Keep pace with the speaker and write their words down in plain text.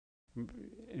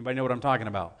Anybody know what I'm talking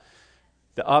about?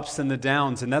 The ups and the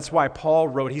downs. And that's why Paul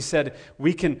wrote, he said,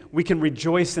 we can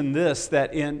rejoice in this,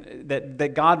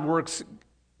 that God works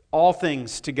all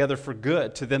things together for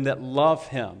good to them that love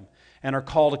him and are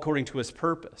called according to his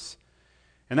purpose.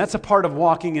 And that's a part of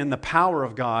walking in the power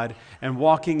of God and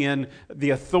walking in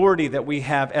the authority that we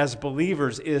have as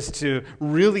believers, is to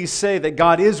really say that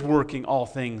God is working all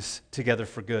things together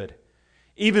for good,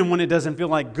 even when it doesn't feel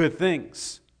like good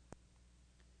things.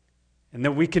 And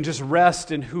that we can just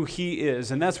rest in who he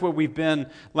is. And that's where we've been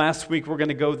last week. We're going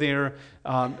to go there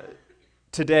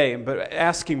today, but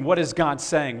asking, what is God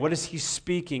saying? What is he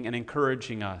speaking and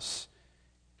encouraging us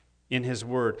in his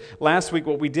word? Last week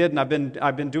what we did, and I've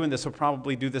been doing this, we'll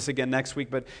probably do this again next week,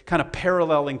 but kind of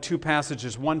paralleling two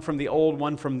passages, one from the Old,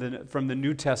 one from the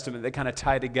New Testament, that kind of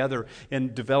tie together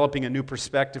in developing a new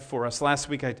perspective for us. Last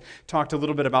week I talked a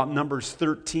little bit about Numbers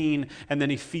 13 and then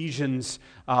Ephesians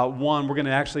 1. We're going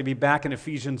to actually be back in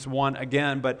Ephesians 1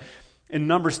 again, but in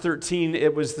Numbers 13,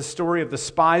 it was the story of the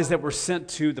spies that were sent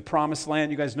to the Promised Land.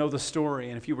 You guys know the story,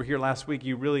 and if you were here last week,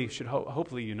 you really should,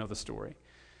 hopefully you know the story.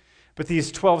 But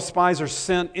these 12 spies are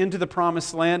sent into the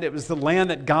Promised Land. It was the land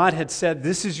that God had said,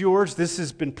 this is yours, this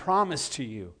has been promised to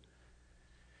you.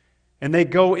 And they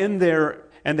go in there,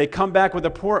 and they come back with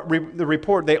the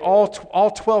report. They all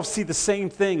 12 see the same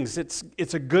things.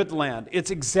 It's a good land.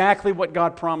 It's exactly what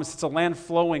God promised. It's a land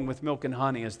flowing with milk and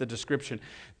honey, is the description.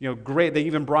 Great. They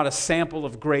even brought a sample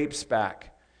of grapes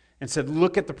back and said,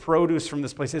 look at the produce from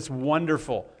this place. It's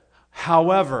wonderful.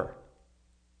 However,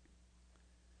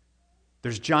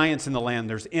 there's giants in the land.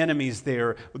 There's enemies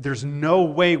there. There's no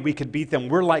way we could beat them.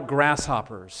 We're like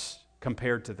grasshoppers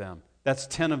compared to them. That's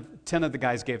 10 of the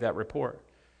guys gave that report.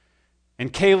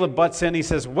 And Caleb butts in. He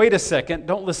says, wait a second.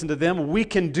 Don't listen to them. We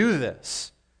can do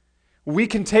this. We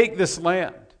can take this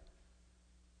land.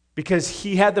 Because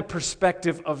he had the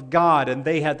perspective of God and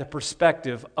they had the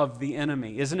perspective of the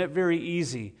enemy. Isn't it very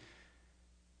easy?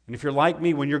 And if you're like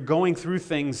me, when you're going through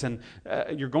things and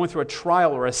you're going through a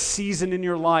trial or a season in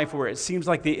your life where it seems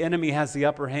like the enemy has the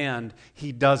upper hand,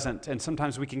 he doesn't. And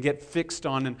sometimes we can get fixed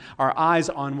on and our eyes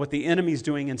on what the enemy's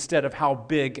doing instead of how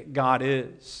big God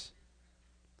is.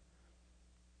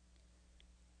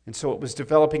 And so it was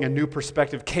developing a new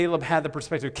perspective. Caleb had the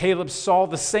perspective. Caleb saw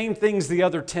the same things the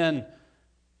other 10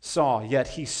 saw, yet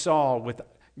he saw with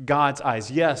God's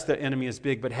eyes. Yes, the enemy is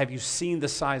big, but have you seen the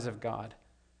size of God?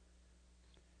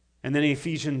 And then in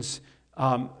Ephesians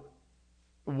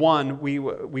 1, we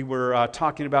were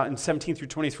talking about in 17 through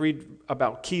 23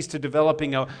 about keys to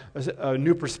developing a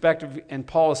new perspective. And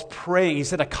Paul is praying. He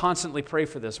said, I constantly pray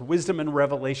for this. Wisdom and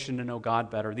revelation to know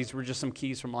God better. These were just some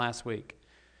keys from last week.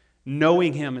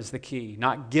 Knowing him is the key,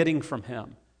 not getting from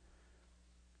him.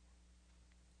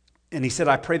 And he said,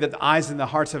 I pray that the eyes of our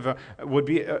hearts would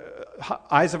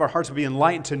be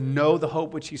enlightened to know the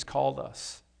hope which he's called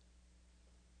us.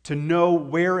 To know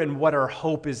where and what our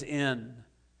hope is in.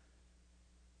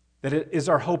 That it is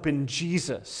our hope in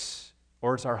Jesus,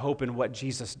 or it's our hope in what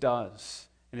Jesus does.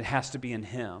 And it has to be in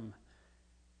him.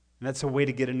 And that's a way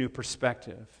to get a new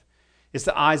perspective. It's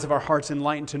the eyes of our hearts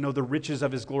enlightened to know the riches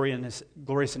of his glory and his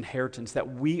glorious inheritance,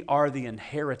 that we are the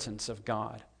inheritance of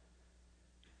God.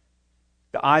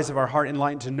 The eyes of our heart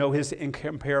enlightened to know his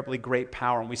incomparably great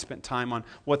power. And we spent time on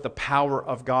what the power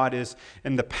of God is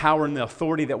and the power and the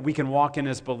authority that we can walk in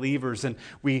as believers. And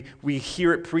we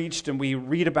hear it preached and we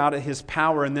read about it, his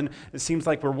power, and then it seems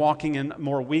like we're walking in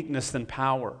more weakness than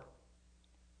power.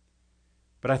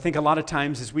 But I think a lot of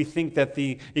times is we think that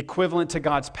the equivalent to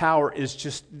God's power is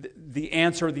just the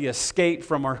answer, the escape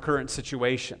from our current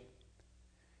situation.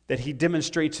 That he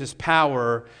demonstrates his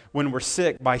power when we're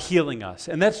sick by healing us.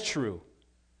 And that's true.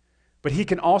 But he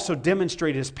can also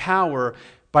demonstrate his power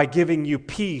by giving you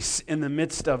peace in the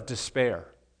midst of despair.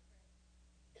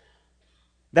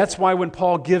 That's why when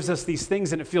Paul gives us these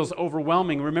things and it feels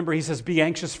overwhelming, remember he says, be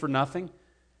anxious for nothing.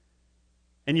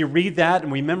 And you read that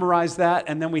and we memorize that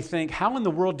and then we think, how in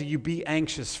the world do you be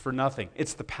anxious for nothing?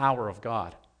 It's the power of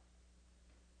God.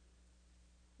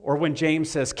 Or when James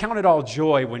says, count it all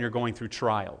joy when you're going through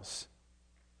trials.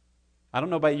 I don't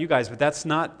know about you guys, but that's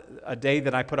not a day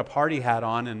that I put a party hat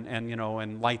on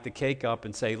and light the cake up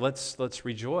and say, let's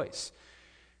rejoice.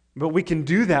 But we can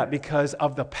do that because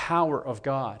of the power of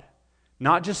God.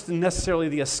 Not just necessarily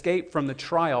the escape from the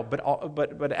trial,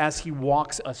 but as he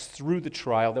walks us through the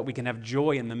trial, that we can have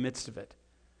joy in the midst of it.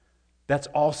 That's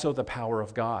also the power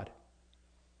of God.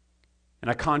 And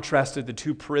I contrasted the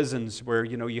two prisons where,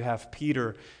 you have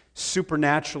Peter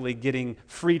supernaturally getting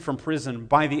freed from prison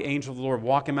by the angel of the Lord,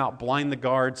 walk him out, blind the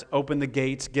guards, open the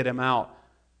gates, get him out.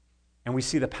 And we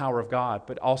see the power of God.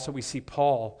 But also we see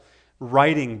Paul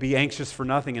writing, be anxious for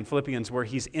nothing in Philippians, where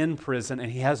he's in prison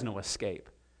and he has no escape.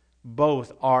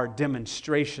 Both are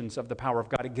demonstrations of the power of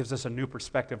God. It gives us a new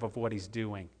perspective of what he's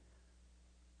doing,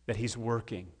 that he's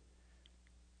working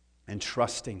and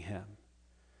trusting him.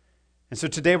 And so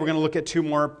today we're going to look at two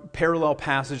more parallel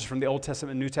passages from the Old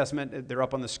Testament and New Testament. They're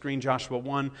up on the screen, Joshua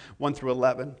 1 through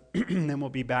 11, and then we'll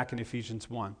be back in Ephesians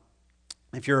 1.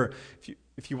 If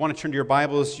you want to turn to your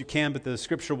Bibles, you can, but the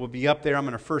scripture will be up there. I'm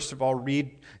going to first of all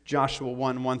read Joshua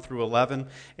 1 through 11,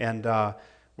 and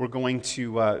we're going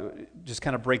to just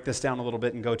kind of break this down a little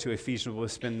bit and go to Ephesians. We'll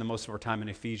spend the most of our time in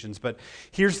Ephesians. But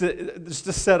here's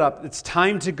the setup. It's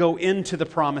time to go into the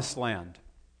promised land.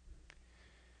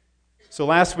 So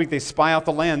last week they spy out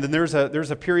the land, and there's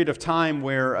a period of time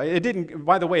where it didn't.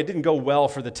 By the way, it didn't go well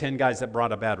for the 10 guys that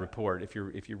brought a bad report. If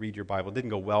you read your Bible, it didn't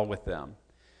go well with them.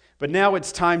 But now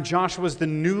it's time. Joshua's the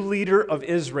new leader of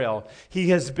Israel. He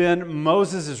has been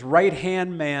Moses'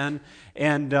 right-hand man,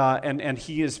 and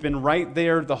he has been right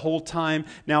there the whole time.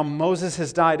 Now Moses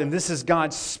has died, and this is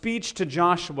God's speech to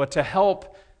Joshua to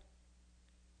help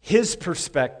his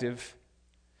perspective.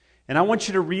 And I want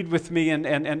you to read with me, and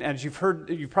as you've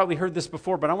probably heard this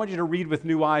before, but I want you to read with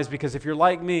new eyes, because if you're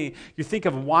like me, you think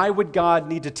of why would God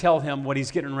need to tell him what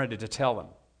he's getting ready to tell him.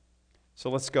 So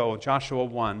let's go. Joshua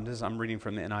 1, I'm reading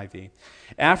from the NIV.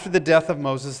 After the death of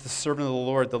Moses, the servant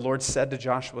of the Lord said to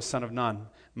Joshua, son of Nun,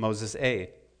 Moses' aide,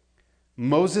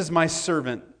 Moses, my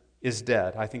servant, is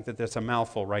dead. I think that that's a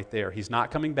mouthful right there. He's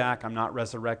not coming back. I'm not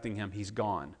resurrecting him. He's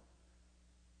gone.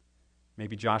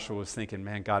 Maybe Joshua was thinking,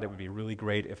 man, God, it would be really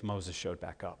great if Moses showed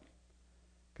back up,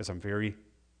 because I'm very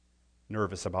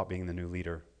nervous about being the new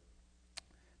leader.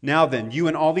 Now then, you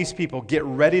and all these people get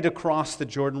ready to cross the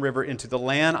Jordan River into the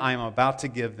land I am about to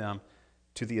give them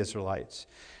to the Israelites.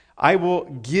 I will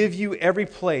give you every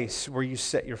place where you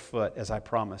set your foot, as I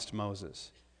promised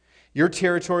Moses. Your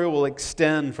territory will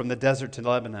extend from the desert to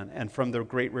Lebanon, and from the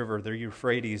great river, the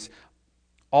Euphrates,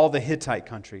 all the Hittite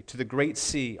country, to the great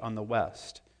sea on the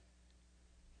west.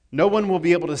 No one will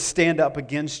be able to stand up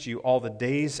against you all the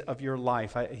days of your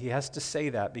life. He has to say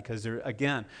that because,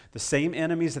 again, the same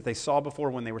enemies that they saw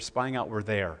before when they were spying out were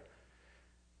there.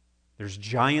 There's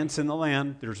giants in the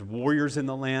land. There's warriors in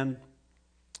the land.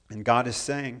 And God is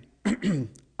saying,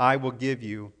 I will give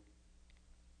you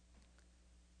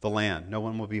the land. No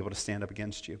one will be able to stand up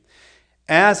against you.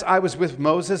 As I was with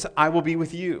Moses, I will be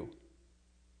with you.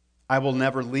 I will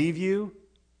never leave you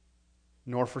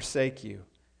nor forsake you.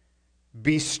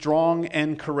 Be strong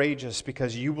and courageous,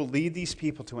 because you will lead these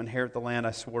people to inherit the land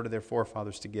I swore to their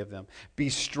forefathers to give them. Be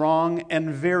strong and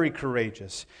very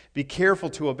courageous. Be careful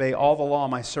to obey all the law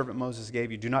my servant Moses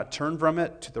gave you. Do not turn from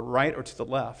it to the right or to the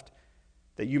left,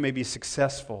 that you may be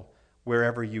successful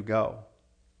wherever you go.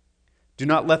 Do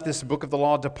not let this book of the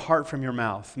law depart from your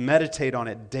mouth. Meditate on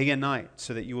it day and night,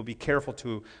 so that you will be careful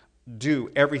to do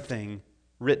everything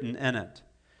written in it.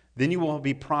 Then you will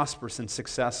be prosperous and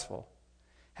successful.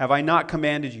 Have I not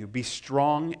commanded you? Be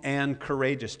strong and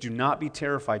courageous. Do not be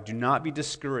terrified. Do not be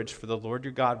discouraged, for the Lord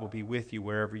your God will be with you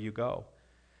wherever you go.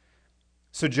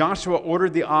 So Joshua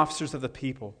ordered the officers of the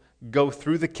people, go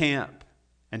through the camp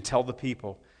and tell the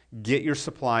people, get your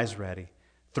supplies ready.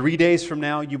 3 days from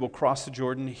now, you will cross the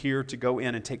Jordan here to go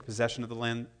in and take possession of the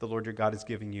land the Lord your God is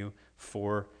giving you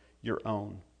for your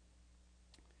own.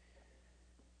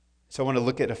 So I want to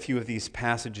look at a few of these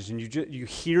passages, and you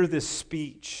hear this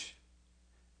speech,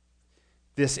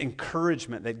 this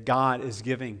encouragement that God is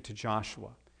giving to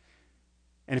Joshua.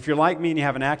 And if you're like me and you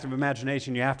have an active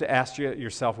imagination, you have to ask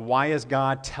yourself, why is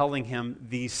God telling him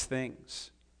these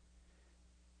things?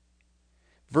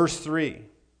 Verse 3,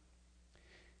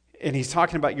 and he's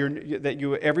talking about that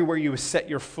you everywhere you set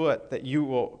your foot, that you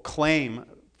will claim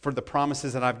for the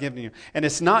promises that I've given you. And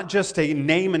it's not just a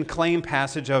name and claim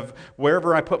passage of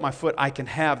wherever I put my foot, I can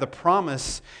have. The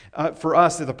promise for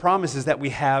us, the promise is that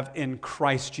we have in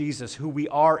Christ Jesus, who we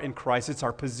are in Christ. It's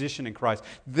our position in Christ.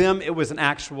 Them, it was an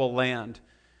actual land.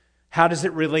 How does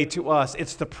it relate to us?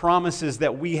 It's the promises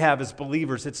that we have as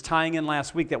believers. It's tying in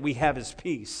last week that we have His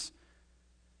peace,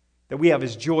 that we have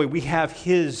His joy. We have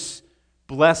His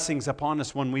blessings upon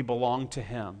us when we belong to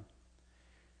Him.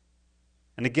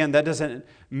 And again, that doesn't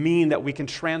mean that we can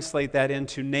translate that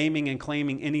into naming and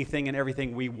claiming anything and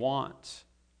everything we want.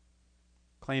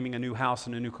 Claiming a new house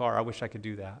and a new car. I wish I could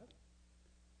do that.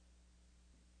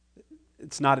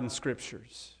 It's not in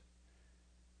Scriptures.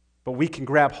 But we can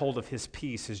grab hold of His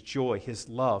peace, His joy, His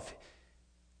love.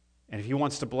 And if He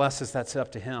wants to bless us, that's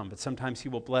up to Him. But sometimes He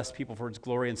will bless people for His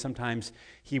glory, and sometimes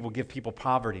He will give people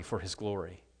poverty for His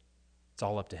glory. It's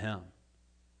all up to Him.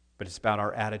 But it's about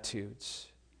our attitudes.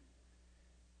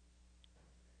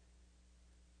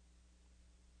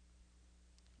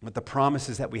 with the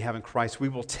promises that we have in Christ, we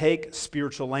will take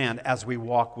spiritual land as we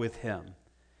walk with Him.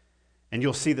 And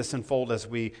you'll see this unfold as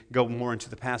we go more into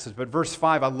the passage. But verse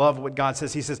 5, I love what God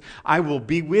says. He says, I will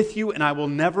be with you and I will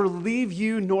never leave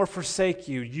you nor forsake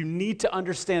you. You need to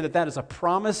understand that that is a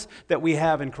promise that we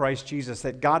have in Christ Jesus,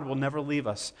 that God will never leave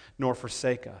us nor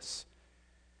forsake us.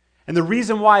 And the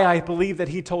reason why I believe that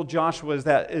He told Joshua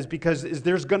is because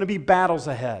there's going to be battles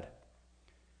ahead.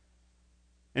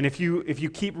 And if you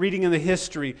keep reading in the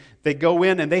history, they go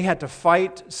in and they had to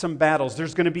fight some battles.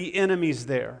 There's going to be enemies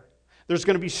there. There's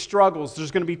going to be struggles.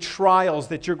 There's going to be trials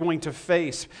that you're going to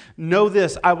face. Know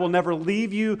this, I will never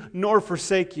leave you nor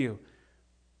forsake you.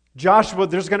 Joshua,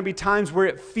 there's going to be times where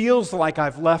it feels like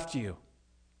I've left you.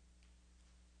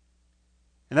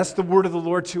 And that's the word of the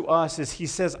Lord to us, is He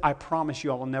says, I promise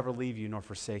you I will never leave you nor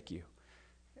forsake you.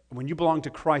 When you belong to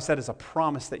Christ, that is a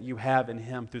promise that you have in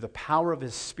Him through the power of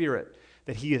His Spirit,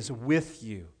 that He is with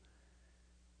you.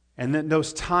 And then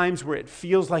those times where it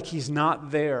feels like He's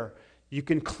not there, you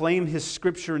can claim His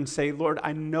Scripture and say, Lord,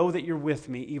 I know that you're with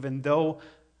me, even though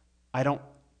I don't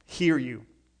hear you,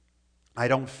 I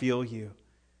don't feel you.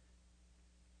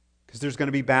 Because there's going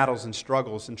to be battles and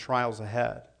struggles and trials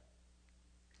ahead.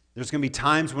 There's going to be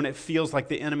times when it feels like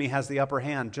the enemy has the upper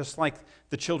hand, just like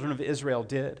the children of Israel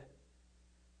did.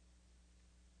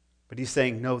 But He's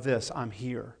saying, know this, I'm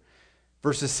here.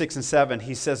 Verses 6 and 7,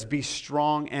 He says, be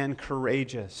strong and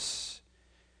courageous.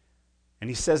 And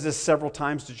He says this several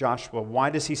times to Joshua. Why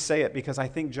does He say it? Because I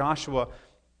think Joshua,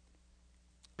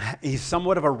 he's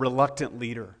somewhat of a reluctant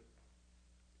leader.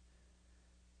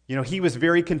 You know, he was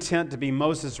very content to be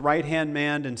Moses' right-hand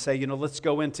man and say, let's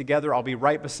go in together. I'll be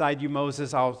right beside you,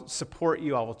 Moses. I'll support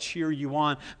you. I will cheer you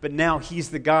on. But now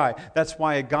he's the guy. That's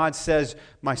why God says,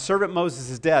 my servant Moses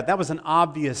is dead. That was an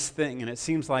obvious thing. And it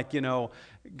seems like,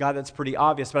 God, that's pretty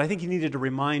obvious. But I think He needed to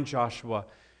remind Joshua,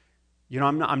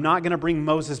 I'm not going to bring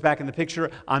Moses back in the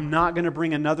picture. I'm not going to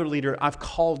bring another leader. I've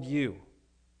called you.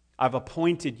 I've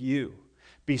appointed you.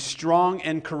 Be strong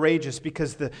and courageous,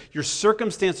 because your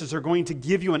circumstances are going to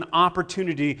give you an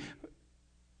opportunity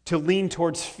to lean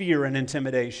towards fear and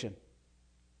intimidation.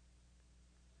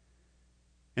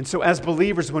 And so as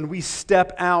believers, when we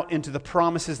step out into the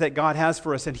promises that God has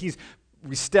for us, and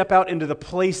we step out into the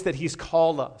place that He's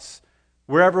called us,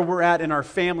 wherever we're at in our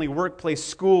family, workplace,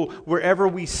 school, wherever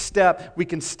we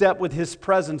can step with His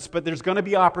presence. But there's going to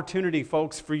be opportunity,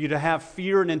 folks, for you to have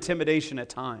fear and intimidation at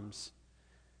times.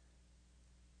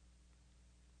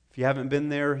 If you haven't been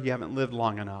there, you haven't lived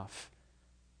long enough.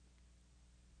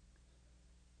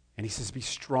 And He says, be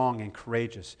strong and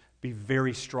courageous. Be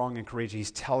very strong and courageous.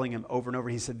 He's telling him over and over.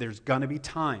 He said, there's going to be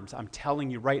times, I'm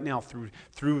telling you right now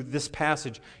through this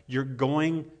passage, you're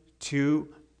going to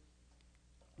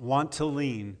want to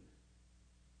lean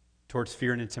towards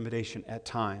fear and intimidation at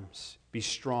times. Be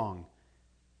strong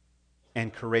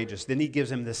and courageous. Then He gives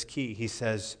him this key. He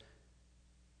says,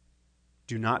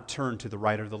 do not turn to the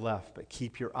right or the left, but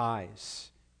keep your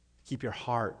eyes, keep your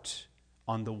heart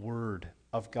on the Word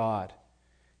of God.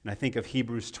 And I think of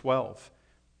Hebrews 12.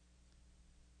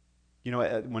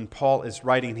 When Paul is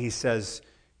writing, he says,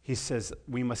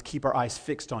 we must keep our eyes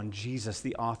fixed on Jesus,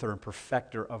 the author and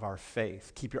perfecter of our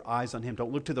faith. Keep your eyes on Him.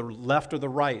 Don't look to the left or the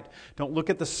right. Don't look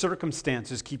at the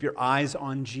circumstances. Keep your eyes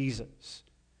on Jesus.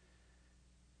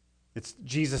 It's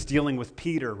Jesus dealing with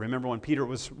Peter. Remember when Peter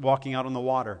was walking out on the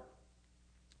water?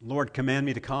 Lord, command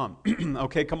me to come.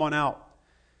 Okay, come on out.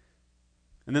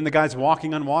 And then the guy's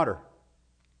walking on water.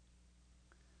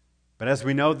 But as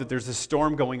we know that there's a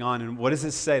storm going on, and what does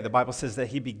it say? The Bible says that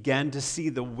he began to see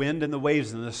the wind and the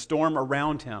waves and the storm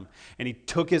around him, and he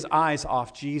took his eyes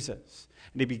off Jesus,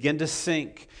 and he began to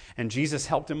sink, and Jesus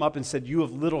helped him up and said, you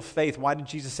have little faith. Why did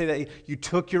Jesus say that? You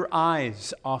took your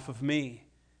eyes off of me.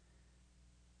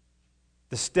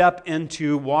 The step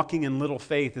into walking in little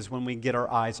faith is when we get our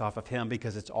eyes off of Him,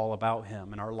 because it's all about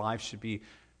Him, and our lives should be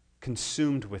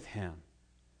consumed with Him.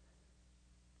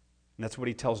 And that's what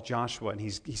He tells Joshua. And he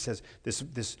says,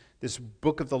 this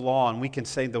book of the law, and we can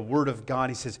say the Word of God,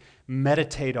 He says,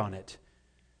 meditate on it.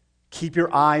 Keep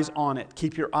your eyes on it.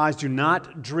 Keep your eyes. Do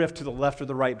not drift to the left or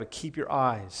the right, but keep your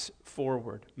eyes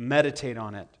forward. Meditate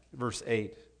on it. Verse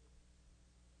 8.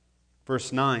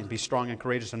 Verse 9, be strong and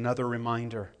courageous. Another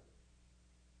reminder.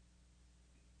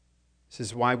 This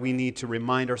is why we need to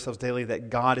remind ourselves daily that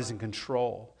God is in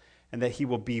control, and that He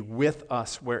will be with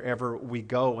us wherever we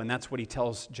go. And that's what He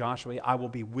tells Joshua. I will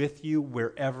be with you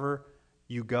wherever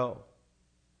you go.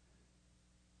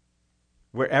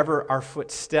 Wherever our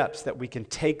foot steps, that we can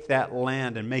take that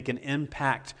land and make an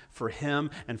impact for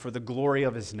Him and for the glory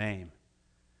of His name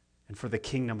and for the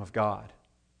kingdom of God.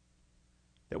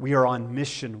 That we are on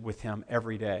mission with Him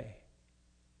every day.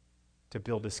 to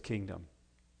build His kingdom,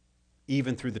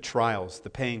 even through the trials, the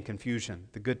pain, confusion,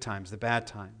 the good times, the bad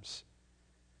times.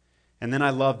 And then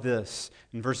I love this.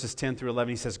 In verses 10 through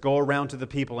 11, he says, go around to the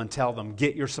people and tell them,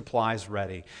 get your supplies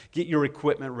ready. Get your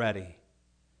equipment ready.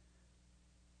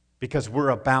 Because we're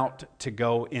about to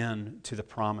go into the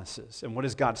promises. And what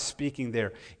is God speaking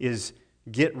there is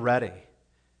get ready.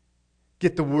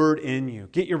 Get the word in you.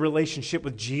 Get your relationship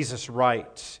with Jesus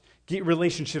right. Get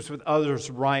relationships with others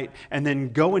right. And then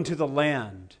go into the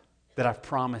land that I've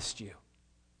promised you.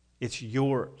 It's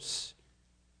yours.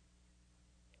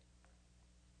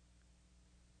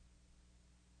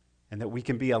 And that we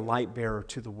can be a light bearer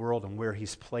to the world and where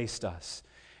He's placed us.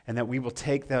 And that we will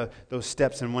take those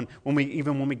steps. And when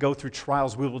we go through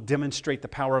trials, we will demonstrate the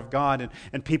power of God.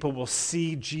 And people will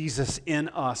see Jesus in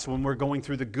us when we're going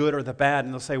through the good or the bad.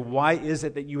 And they'll say, why is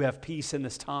it that you have peace in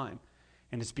this time?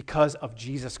 And it's because of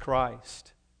Jesus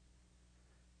Christ.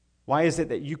 Why is it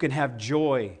that you can have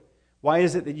joy? Why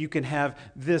is it that you can have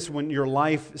this when your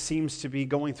life seems to be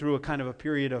going through a kind of a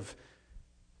period of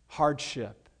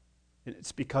hardship? And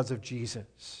it's because of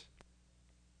Jesus.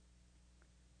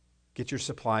 Get your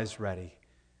supplies ready.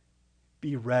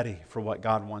 Be ready for what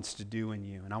God wants to do in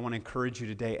you. And I want to encourage you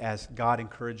today, as God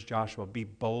encouraged Joshua, be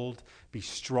bold, be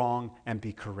strong, and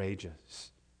be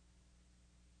courageous.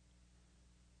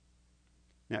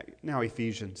 Now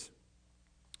Ephesians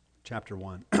chapter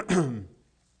 1. I'm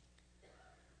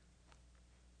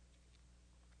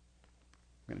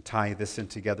going to tie this in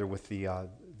together with the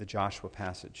Joshua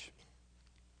passage.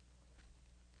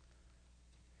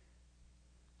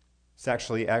 It's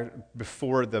actually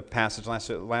before the passage.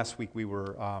 Last week we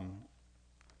were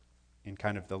in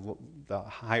kind of the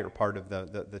higher part of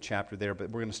the chapter there,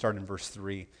 but we're going to start in verse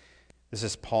 3. This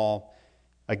is Paul.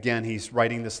 Again, he's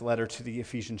writing this letter to the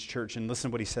Ephesians church, and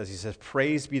listen to what he says. He says,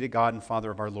 praise be to God and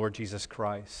Father of our Lord Jesus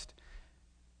Christ.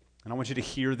 And I want you to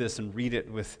hear this and read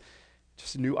it with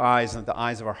just new eyes, and that the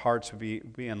eyes of our hearts would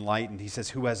be enlightened. He says,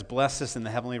 who has blessed us in the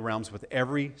heavenly realms with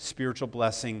every spiritual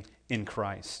blessing in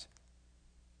Christ.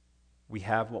 We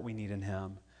have what we need in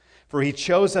Him. For He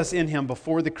chose us in Him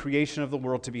before the creation of the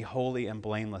world to be holy and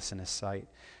blameless in His sight.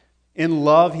 In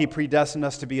love, He predestined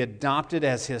us to be adopted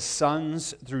as His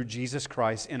sons through Jesus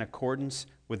Christ in accordance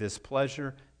with His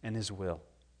pleasure and His will.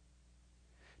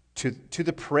 To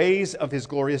the praise of His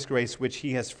glorious grace, which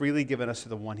He has freely given us to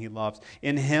the one He loves.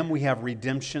 In Him we have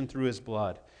redemption through His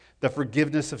blood, the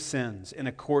forgiveness of sins in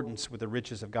accordance with the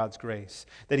riches of God's grace,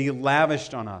 that He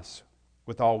lavished on us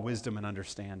with all wisdom and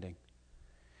understanding.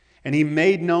 And He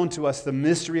made known to us the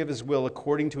mystery of His will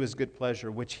according to His good pleasure,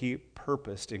 which He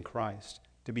purposed in Christ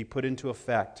to be put into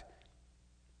effect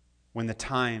when the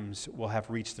times will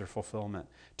have reached their fulfillment,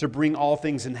 to bring all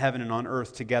things in heaven and on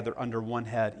earth together under one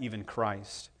head, even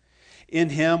Christ. In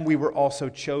Him we were also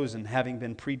chosen, having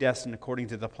been predestined according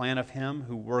to the plan of Him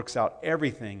who works out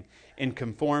everything in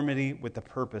conformity with the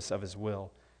purpose of His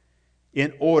will,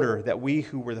 in order that we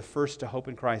who were the first to hope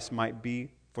in Christ might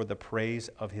be for the praise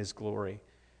of His glory.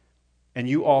 And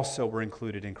you also were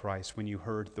included in Christ when you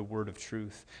heard the word of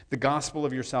truth, the gospel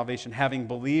of your salvation. Having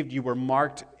believed, you were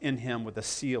marked in Him with a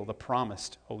seal, the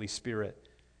promised Holy Spirit,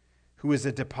 who is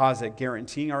a deposit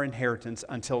guaranteeing our inheritance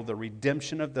until the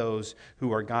redemption of those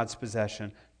who are God's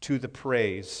possession, to the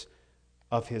praise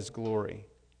of His glory.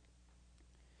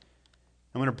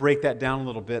 I'm going to break that down a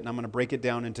little bit, and I'm going to break it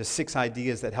down into 6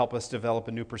 ideas that help us develop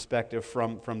a new perspective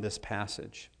from this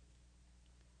passage.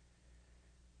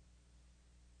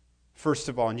 First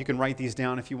of all, and you can write these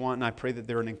down if you want, and I pray that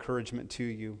they're an encouragement to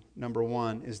you. Number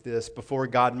 1 is this: before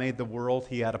God made the world,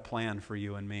 He had a plan for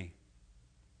you and me.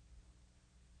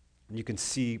 And you can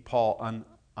see Paul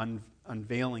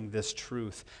unveiling this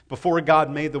truth. Before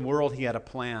God made the world, He had a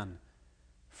plan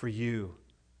for you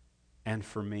and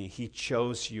for me. He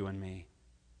chose you and me.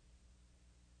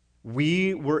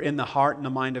 We were in the heart and the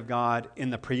mind of God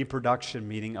in the pre-production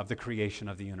meeting of the creation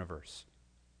of the universe.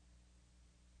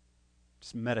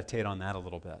 Just meditate on that a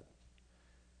little bit.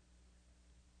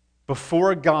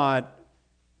 Before God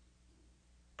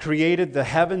created the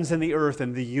heavens and the earth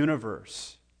and the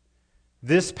universe,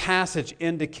 this passage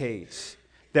indicates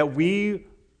that we,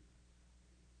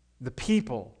 the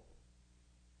people,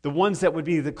 the ones that would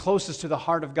be the closest to the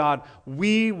heart of God,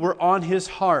 we were on His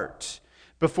heart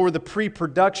before the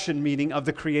pre-production meeting of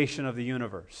the creation of the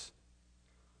universe.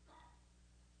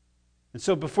 And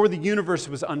so before the universe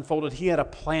was unfolded, He had a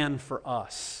plan for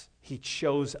us. He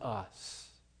chose us.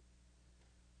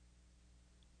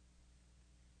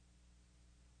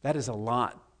 That is a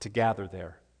lot to gather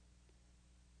there.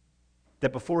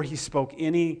 That before He spoke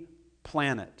any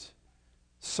planet,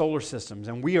 solar systems,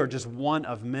 and we are just one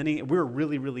of many, we're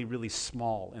really, really, really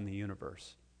small in the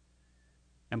universe.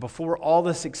 And before all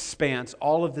this expanse,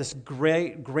 all of this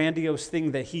great, grandiose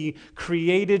thing that he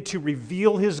created to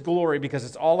reveal his glory, because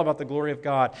it's all about the glory of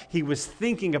God, he was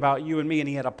thinking about you and me, and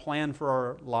he had a plan for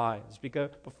our lives.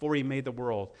 Because before he made the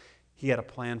world, he had a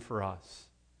plan for us.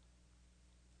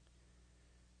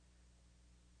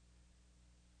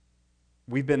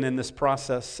 We've been in this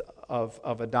process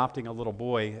of adopting a little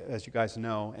boy, as you guys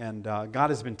know, and God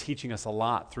has been teaching us a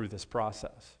lot through this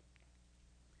process.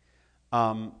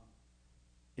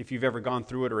 If you've ever gone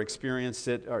through it or experienced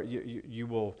it, or you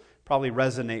will probably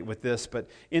resonate with this. But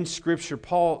in Scripture,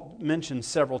 Paul mentions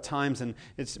several times, and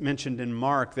it's mentioned in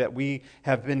Mark, that we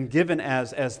have been given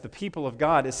as the people of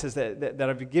God. It says that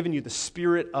I've given you the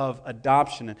spirit of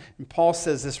adoption. And Paul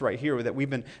says this right here, that we've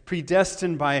been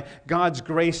predestined by God's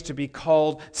grace to be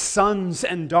called sons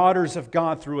and daughters of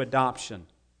God through adoption.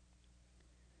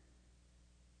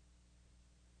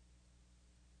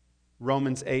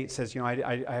 Romans 8 says,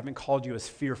 I haven't called you as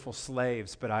fearful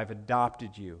slaves, but I've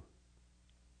adopted you,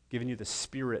 given you the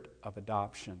spirit of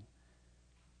adoption.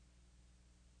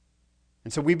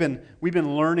 And so we've been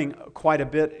learning quite a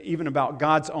bit even about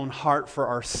God's own heart for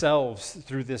ourselves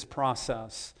through this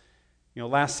process.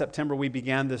 Last September we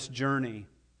began this journey.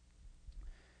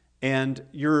 And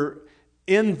you're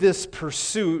in this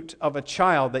pursuit of a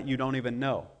child that you don't even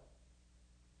know.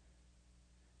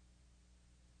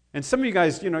 And some of you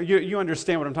guys, you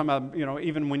understand what I'm talking about,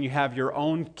 even when you have your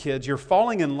own kids, you're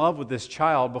falling in love with this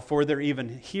child before they're even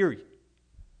here.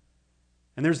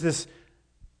 And there's this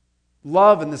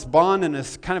love and this bond and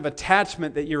this kind of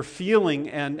attachment that you're feeling,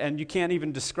 and you can't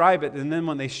even describe it. And then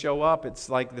when they show up, it's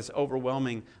like this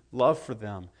overwhelming love for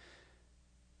them.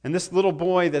 And this little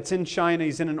boy that's in China,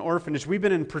 he's in an orphanage. We've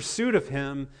been in pursuit of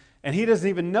him, and he doesn't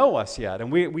even know us yet.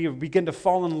 And we begin to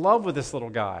fall in love with this little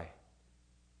guy.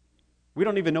 We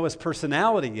don't even know his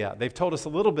personality yet. They've told us a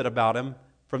little bit about him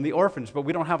from the orphanage, but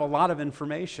we don't have a lot of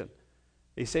information.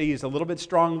 They say he's a little bit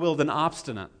strong-willed and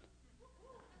obstinate.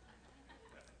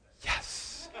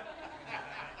 Yes.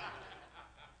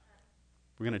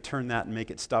 We're going to turn that and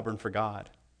make it stubborn for God.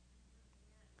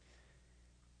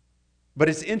 But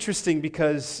it's interesting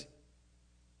because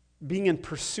being in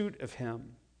pursuit of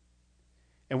him,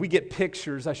 and we get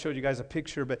pictures. I showed you guys a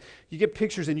picture, but you get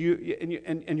pictures, and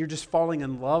you're just falling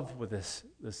in love with this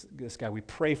guy. We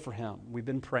pray for him. We've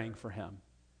been praying for him,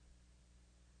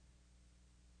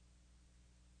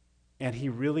 and he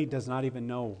really does not even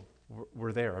know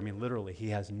we're there. I mean, literally,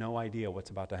 he has no idea what's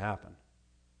about to happen.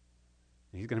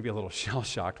 He's going to be a little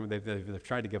shell-shocked. They've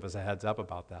tried to give us a heads up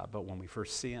about that, but when we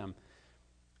first see him,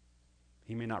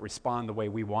 he may not respond the way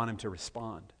we want him to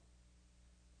respond.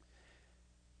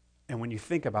 And when you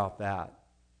think about that,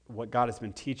 what God has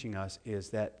been teaching us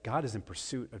is that God is in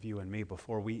pursuit of you and me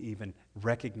before we even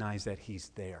recognize that he's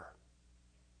there.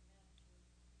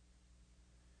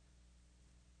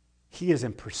 He is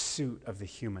in pursuit of the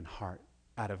human heart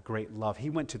out of great love. He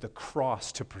went to the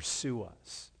cross to pursue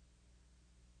us.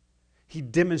 He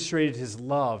demonstrated his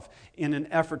love in an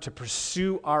effort to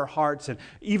pursue our hearts. And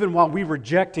even while we're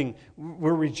rejecting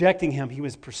him, he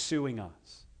was pursuing us.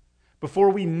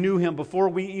 Before we knew him, before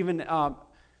we even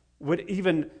would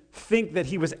even think that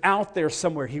he was out there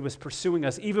somewhere, he was pursuing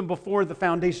us. Even before the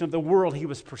foundation of the world, he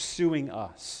was pursuing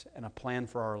us and a plan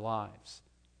for our lives.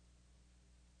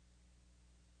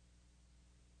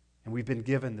 And we've been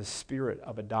given the spirit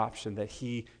of adoption that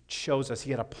he chose us.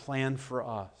 He had a plan for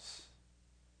us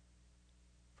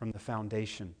from the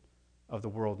foundation of the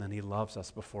world, and he loves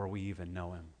us before we even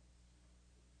know him.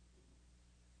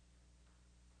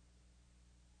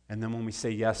 And then when we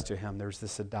say yes to him, there's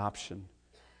this adoption.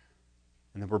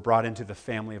 And then we're brought into the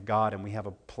family of God, and we have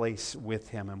a place with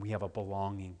him, and we have a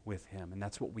belonging with him. And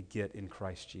that's what we get in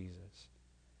Christ Jesus.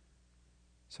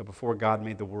 So before God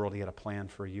made the world, he had a plan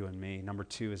for you and me. Number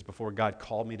 2 is before God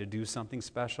called me to do something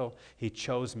special, he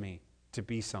chose me to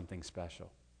be something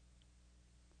special.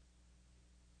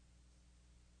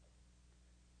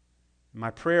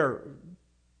 My prayer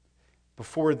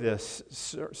before this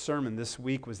sermon this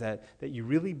week was that you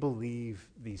really believe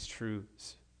these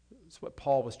truths. It's what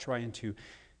Paul was trying to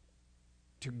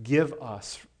give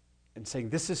us and saying,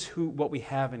 this is what we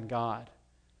have in God.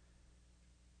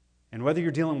 And whether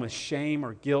you're dealing with shame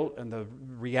or guilt and the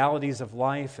realities of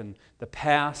life and the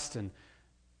past and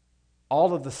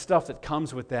all of the stuff that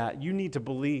comes with that, you need to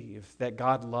believe that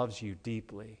God loves you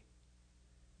deeply.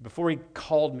 Before he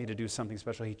called me to do something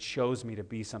special, he chose me to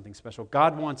be something special.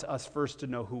 God wants us first to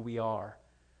know who we are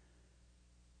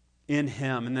in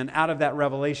him. And then out of that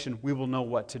revelation, we will know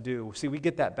what to do. See, we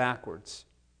get that backwards.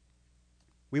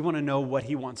 We want to know what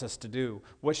he wants us to do.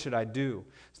 What should I do?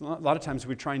 So a lot of times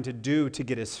we're trying to do to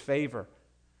get his favor.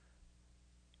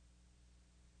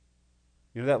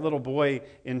 You know, that little boy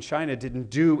in China didn't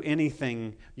do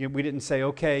anything. We didn't say,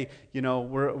 okay,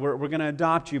 we're going to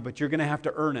adopt you, but you're going to have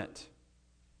to earn it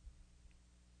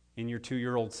in your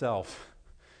 2-year-old self.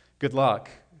 Good luck.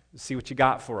 See what you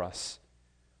got for us.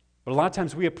 But a lot of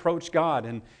times we approach God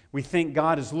and we think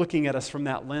God is looking at us from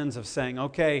that lens of saying,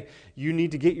 okay, you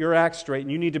need to get your act straight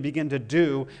and you need to begin to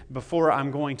do before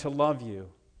I'm going to love you.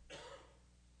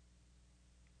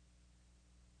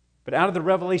 But out of the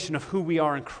revelation of who we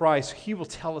are in Christ, He will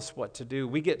tell us what to do.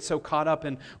 We get so caught up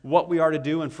in what we are to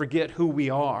do and forget who we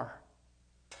are.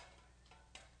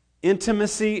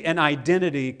 Intimacy and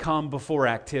identity come before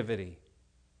activity.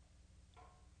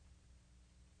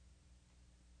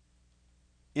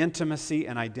 Intimacy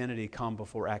and identity come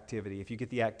before activity. If you get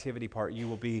the activity part,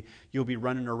 you'll be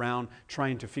running around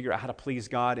trying to figure out how to please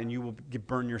God, and you will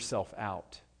burn yourself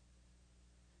out.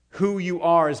 Who you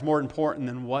are is more important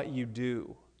than what you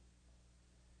do.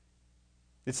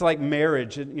 It's like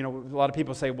marriage. A lot of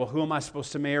people say, well, who am I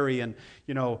supposed to marry? And,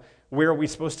 where are we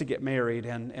supposed to get married?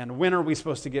 And when are we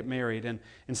supposed to get married? And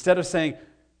instead of saying,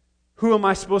 who am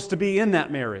I supposed to be in that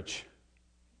marriage?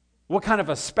 What kind of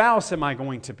a spouse am I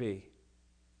going to be?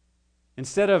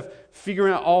 Instead of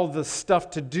figuring out all the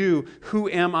stuff to do, who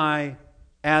am I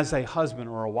as a husband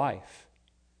or a wife?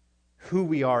 Who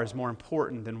we are is more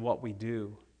important than what we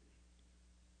do.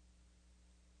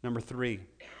 Number 3.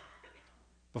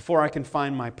 Before I can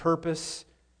find my purpose,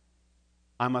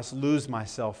 I must lose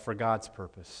myself for God's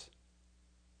purpose.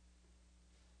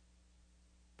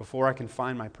 Before I can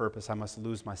find my purpose, I must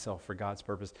lose myself for God's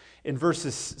purpose. In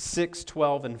verses 6,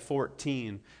 12, and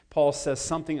 14, Paul says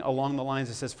something along the lines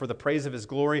that says, for the praise of His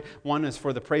glory. One is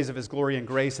for the praise of His glory and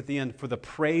grace. At the end, for the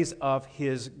praise of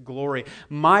His glory.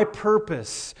 My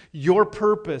purpose, your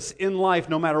purpose in life,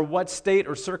 no matter what state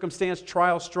or circumstance,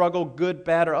 trial, struggle, good,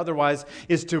 bad, or otherwise,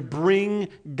 is to bring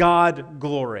God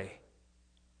glory.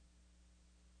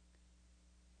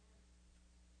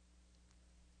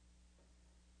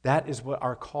 That is what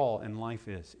our call in life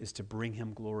is to bring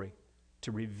Him glory,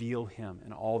 to reveal Him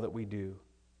in all that we do.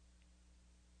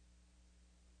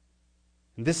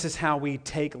 And this is how we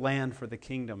take land for the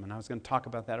kingdom. And I was going to talk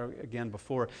about that again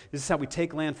before. This is how we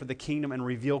take land for the kingdom and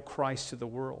reveal Christ to the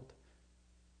world.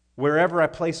 Wherever I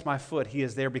place my foot, He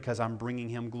is there because I'm bringing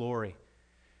Him glory.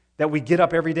 That we get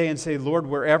up every day and say, Lord,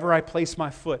 wherever I place my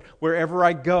foot, wherever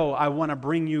I go, I want to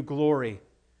bring You glory.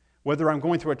 Whether I'm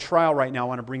going through a trial right now, I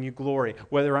want to bring You glory.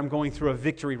 Whether I'm going through a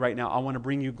victory right now, I want to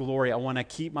bring You glory. I want to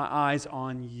keep my eyes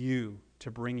on You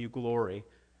to bring You glory.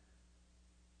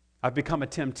 I've become a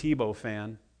Tim Tebow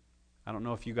fan. I don't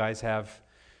know if you guys have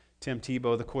Tim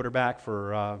Tebow, the quarterback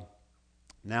for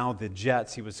now the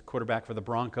Jets. He was quarterback for the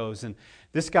Broncos. And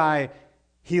this guy,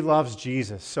 he loves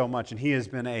Jesus so much, and he has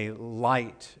been a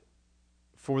light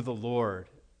for the Lord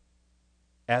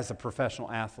as a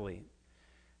professional athlete.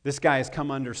 This guy has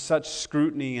come under such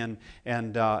scrutiny and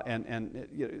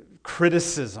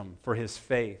criticism for his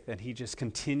faith, and he just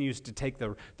continues to take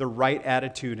the right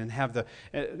attitude and have the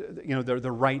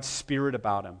right spirit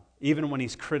about him, even when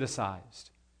he's criticized.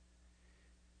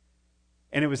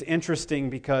 And it was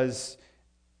interesting because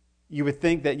you would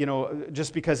think that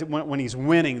just because when he's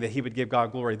winning that he would give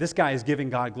God glory. This guy is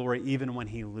giving God glory even when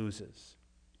he loses.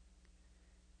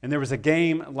 And there was a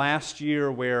game last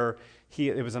year where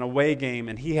it was an away game,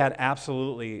 and he had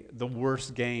absolutely the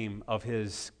worst game of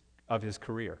his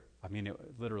career. I mean,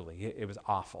 it was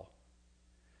awful.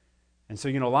 And so,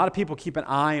 a lot of people keep an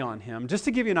eye on him. Just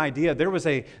to give you an idea, there was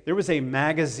a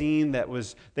magazine that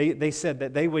was, they said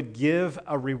that they would give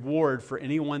a reward for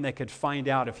anyone that could find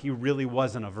out if he really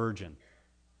wasn't a virgin.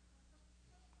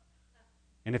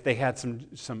 And if they had some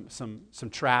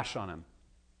trash on him.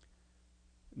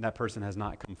 And that person has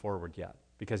not come forward yet.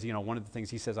 Because, one of the things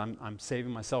he says, I'm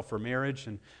saving myself for marriage,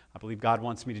 and I believe God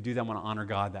wants me to do that. I want to honor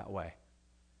God that way.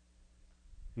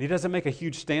 And he doesn't make a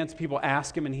huge stance. People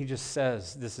ask him, and he just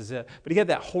says, this is it. But he had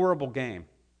that horrible game.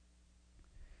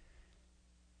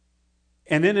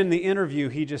 And then in the interview,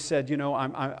 he just said,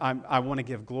 I want to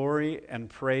give glory and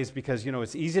praise because,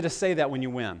 it's easy to say that when you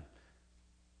win.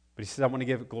 But he said, I want to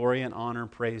give glory and honor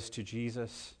and praise to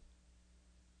Jesus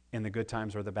in the good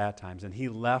times or the bad times. And he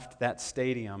left that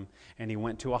stadium and he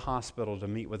went to a hospital to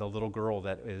meet with a little girl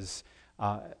that is,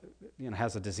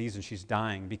 has a disease and she's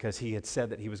dying because he had said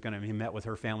that he met with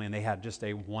her family and they had just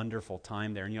a wonderful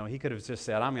time there. And he could have just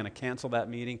said, I'm going to cancel that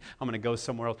meeting, I'm going to go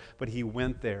somewhere else. But he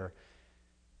went there.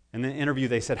 In the interview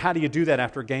they said, how do you do that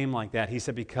after a game like that? He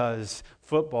said, because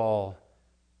football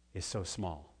is so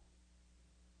small.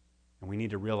 And we need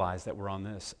to realize that we're on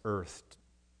this earth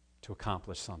to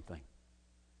accomplish something.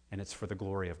 And it's for the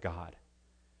glory of God.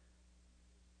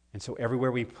 And so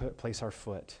everywhere we place our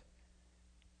foot,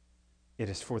 It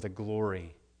is for the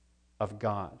glory of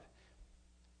God.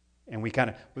 And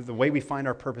the way we find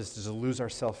our purpose is to lose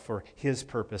ourselves for His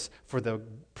purpose, for the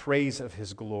praise of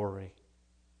His glory.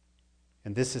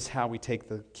 And this is how we take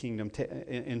the kingdom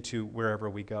into wherever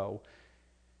we go.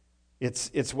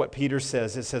 It's what Peter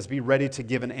says. It says, be ready to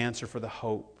give an answer for the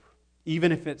hope,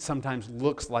 even if it sometimes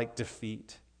looks like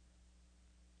defeat.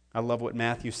 I love what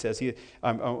Matthew says.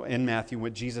 In Matthew,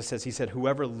 what Jesus says, He said,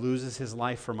 whoever loses his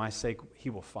life for my sake,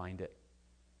 he will find it.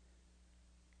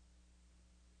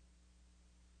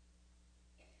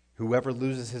 Whoever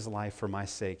loses his life for my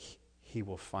sake, he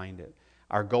will find it.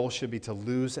 Our goal should be to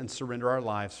lose and surrender our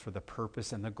lives for the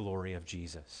purpose and the glory of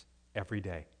Jesus every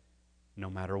day,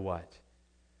 no matter what.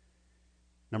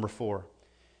 Number 4,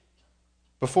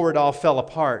 before it all fell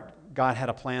apart, God had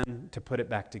a plan to put it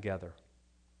back together.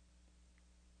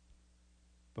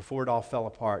 Before it all fell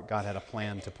apart, God had a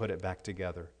plan to put it back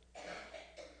together.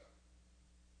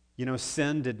 You know,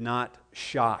 sin did not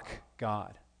shock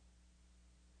God.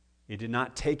 It did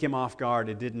not take Him off guard.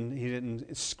 He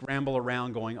didn't scramble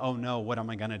around going, oh no, what am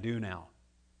I going to do now?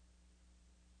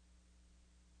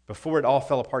 Before it all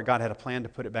fell apart, God had a plan to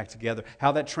put it back together.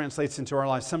 How that translates into our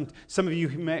lives. Some of you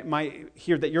might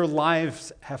hear that your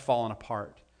lives have fallen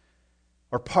apart,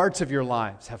 or parts of your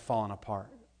lives have fallen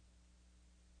apart.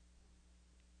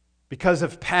 Because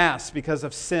of past, because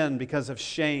of sin, because of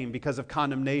shame, because of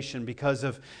condemnation, because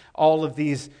of all of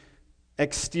these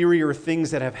exterior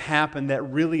things that have happened that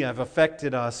really have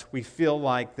affected us, we feel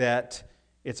like that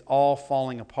it's all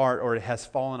falling apart, or it has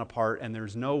fallen apart, and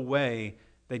there's no way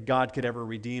that God could ever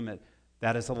redeem it.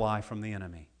 That is a lie from the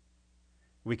enemy.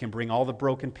 We can bring all the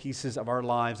broken pieces of our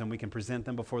lives and we can present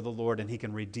them before the Lord, and He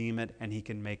can redeem it and He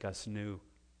can make us new.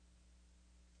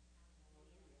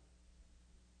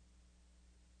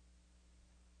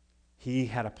 He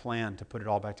had a plan to put it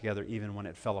all back together even when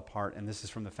it fell apart. And this is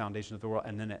from the foundation of the world.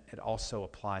 And then it also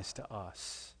applies to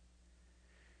us.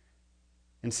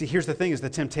 And see, here's the thing, is the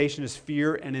temptation is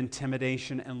fear and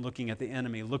intimidation and looking at the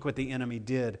enemy. Look what the enemy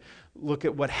did. Look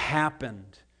at what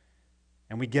happened.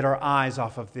 And we get our eyes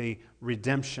off of the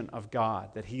redemption of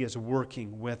God, that He is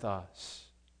working with us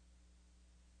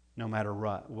no matter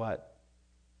what.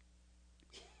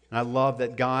 And I love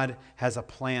that God has a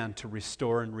plan to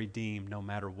restore and redeem no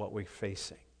matter what we're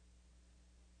facing.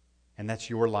 And that's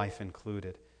your life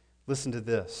included. Listen to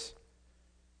this.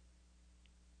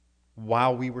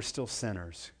 While we were still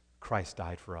sinners, Christ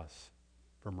died for us,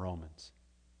 from Romans.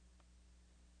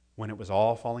 When it was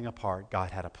all falling apart,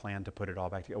 God had a plan to put it all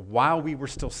back together. While we were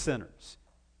still sinners,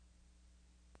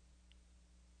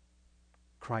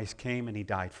 Christ came and He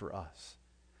died for us.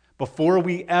 Before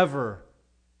we ever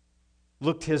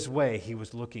looked His way, He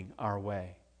was looking our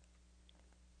way.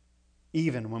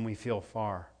 Even when we feel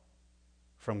far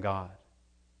from God.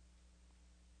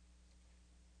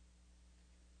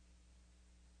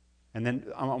 And then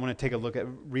I want to take a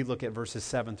relook at verses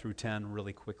 7 through 10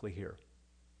 really quickly here.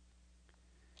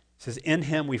 It says, in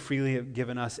Him we freely have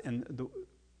given us,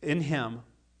 in Him,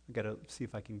 I've got to see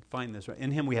if I can find this right.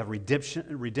 In Him we have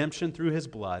redemption through His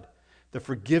blood, the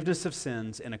forgiveness of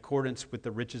sins in accordance with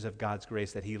the riches of God's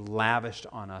grace that He lavished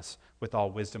on us with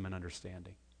all wisdom and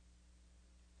understanding.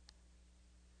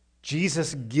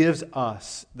 Jesus gives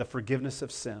us the forgiveness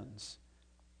of sins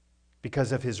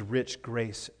because of His rich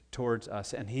grace towards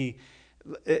us. And He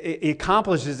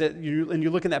accomplishes it, and you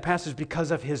look in that passage,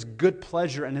 because of His good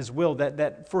pleasure and His will,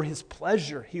 that for His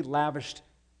pleasure He lavished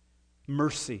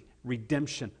mercy,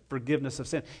 redemption, forgiveness of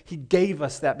sin. He gave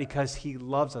us that because He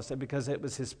loves us and because it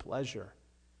was His pleasure.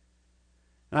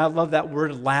 And I love that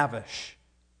word lavish.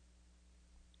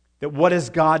 That what does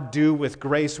God do with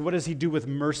grace? What does He do with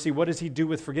mercy? What does He do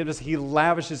with forgiveness? He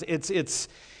lavishes.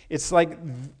 It's like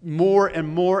more and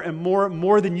more and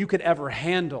more than you could ever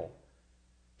handle.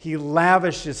 He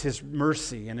lavishes His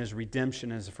mercy and His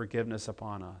redemption and His forgiveness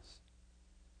upon us.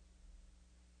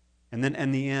 And then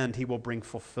in the end, He will bring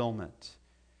fulfillment.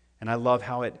 And I love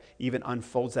how it even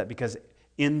unfolds that, because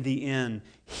in the end,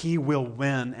 He will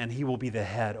win and He will be the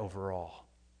head over all.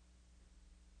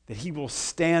 That He will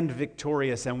stand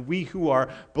victorious, and we who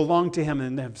belong to Him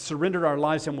and have surrendered our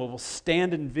lives to Him will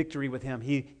stand in victory with Him.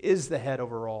 He is the head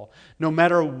over all. No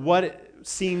matter what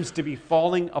seems to be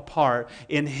falling apart,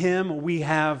 in Him we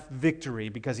have victory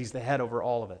because He's the head over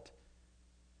all of it.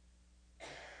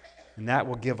 And that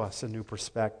will give us a new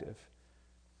perspective.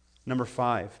 Number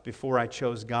 5, before I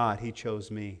chose God, He chose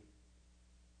me.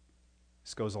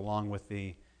 This goes along with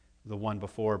the one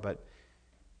before, but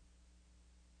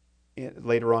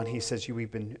later on He says, we've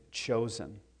been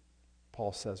chosen.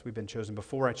 Paul says, we've been chosen.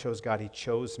 Before I chose God, He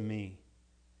chose me.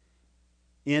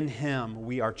 In Him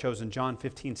we are chosen. John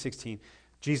 15:16.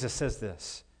 Jesus says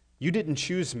this, "You didn't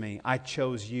choose me, I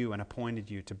chose you and appointed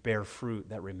you to bear fruit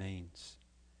that remains."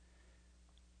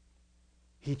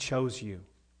 He chose you.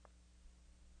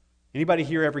 Anybody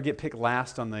here ever get picked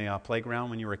last on the playground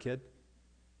when you were a kid?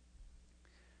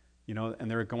 You know, and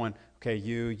they're going, okay,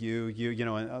 you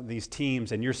know, and these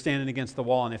teams, and you're standing against the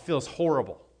wall, and it feels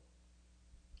horrible.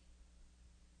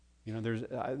 You know,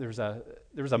 there was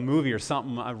a movie or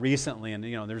something recently, and,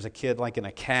 you know, there's a kid like in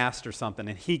a cast or something,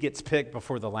 and he gets picked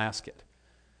before the last kid.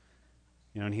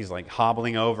 You know, and he's like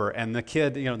hobbling over, and the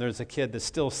kid, you know, there's a kid that's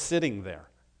still sitting there.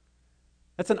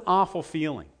 That's an awful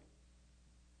feeling.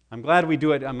 I'm glad we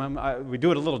do it. We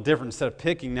do it a little different instead of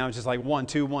picking. Now it's just like 1,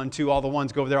 2, 1, 2. All the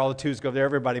ones go over there, all the twos go over there.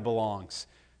 Everybody belongs.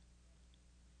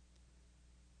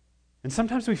 And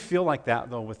sometimes we feel like that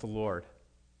though with the Lord.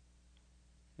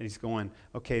 And He's going,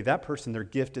 okay, that person, they're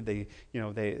gifted.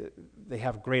 They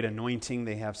have great anointing.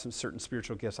 They have some certain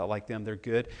spiritual gifts. I like them. They're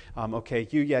good. Okay,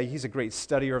 he's a great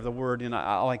studier of the Word, and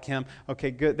I like him.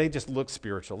 Okay, good. They just look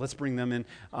spiritual. Let's bring them in.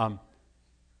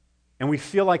 And we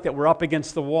feel like that we're up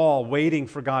against the wall waiting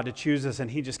for God to choose us, and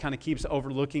He just kind of keeps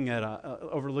overlooking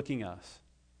us.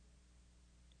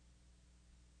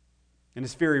 And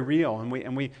it's very real,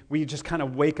 and we just kind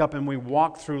of wake up and we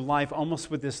walk through life almost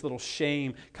with this little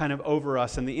shame kind of over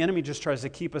us, and the enemy just tries to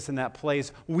keep us in that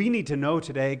place. We need to know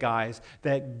today, guys,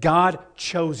 that God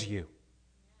chose you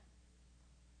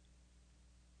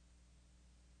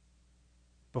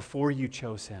before you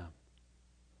chose Him.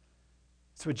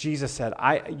 That's what Jesus said.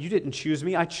 You didn't choose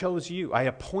me, I chose you. I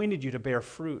appointed you to bear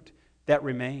fruit that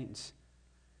remains.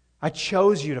 I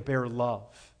chose you to bear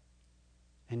love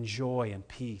and joy and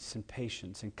peace and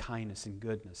patience and kindness and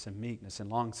goodness and meekness and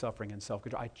long-suffering and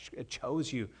self-control. I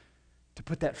chose you to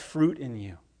put that fruit in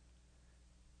you,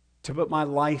 to put my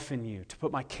life in you, to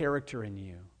put my character in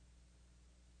you.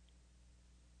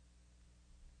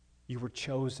 You were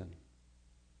chosen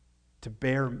to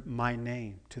bear my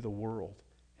name to the world.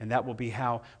 And that will be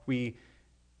how we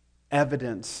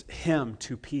evidence Him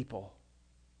to people.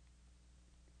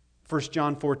 1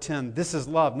 John 4:10, this is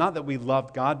love, not that we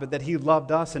loved God, but that He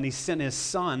loved us and He sent His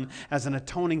Son as an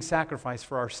atoning sacrifice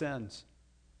for our sins.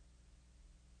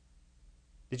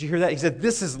 Did you hear that? He said,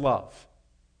 this is love.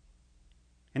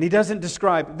 And He doesn't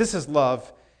describe, this is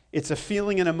love. It's a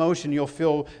feeling and emotion. You'll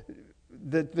feel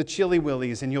the chilly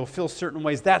willies and you'll feel certain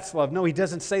ways. That's love. No, He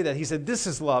doesn't say that. He said, this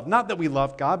is love. Not that we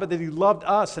loved God, but that He loved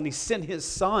us and He sent His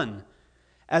Son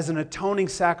as an atoning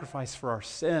sacrifice for our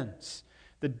sins.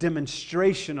 The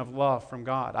demonstration of love from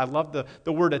God. I love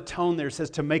the word atone there. It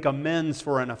says to make amends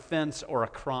for an offense or a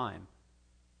crime.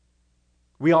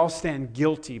 We all stand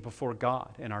guilty before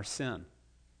God in our sin.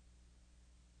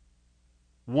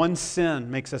 One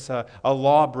sin makes us a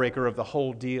lawbreaker of the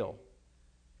whole deal.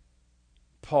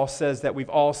 Paul says that we've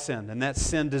all sinned, and that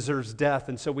sin deserves death,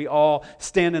 and so we all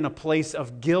stand in a place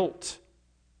of guilt.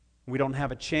 We don't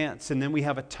have a chance, and then we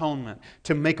have atonement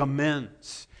to make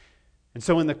amends. And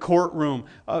so in the courtroom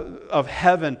of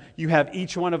heaven, you have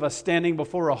each one of us standing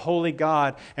before a holy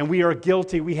God, and we are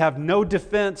guilty. We have no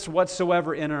defense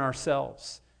whatsoever in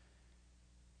ourselves.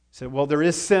 He said, well, there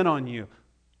is sin on you.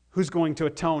 Who's going to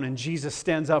atone? And Jesus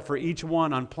stands up for each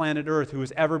one on planet Earth who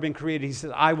has ever been created. He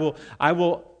says, I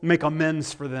will make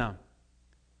amends for them.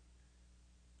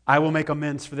 I will make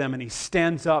amends for them. And He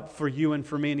stands up for you and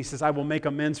for me. And He says, I will make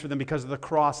amends for them because of the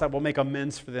cross. I will make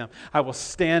amends for them. I will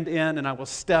stand in and I will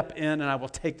step in and I will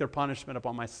take their punishment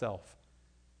upon myself.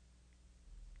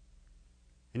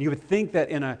 And you would think that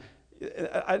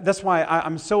that's why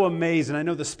I'm so amazed, and I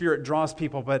know the Spirit draws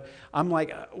people, but I'm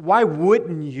like, why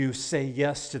wouldn't you say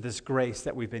yes to this grace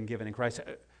that we've been given in Christ?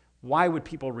 Why would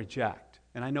people reject?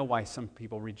 And I know why some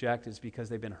people reject is because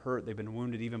they've been hurt, they've been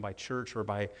wounded even by church or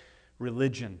by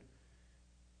religion.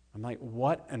 I'm like,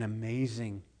 what an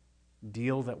amazing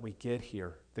deal that we get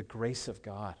here, the grace of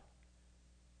God.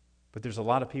 But there's a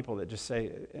lot of people that just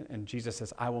say, and Jesus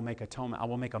says, I will make atonement, I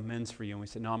will make amends for you. And we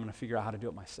say, no, I'm going to figure out how to do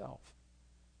it myself.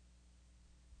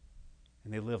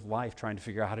 And they live life trying to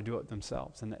figure out how to do it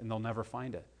themselves, and they'll never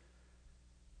find it.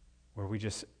 Where we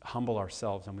just humble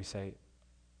ourselves and we say,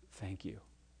 thank you.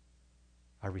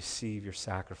 I receive your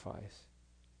sacrifice.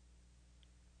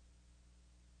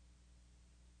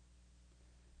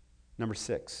 Number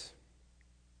 6.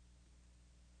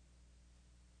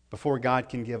 Before God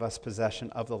can give us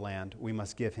possession of the land, we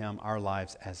must give Him our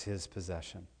lives as His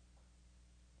possession.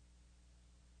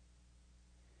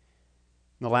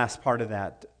 And the last part of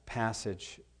that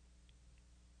passage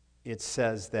it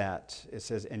says,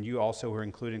 and you also were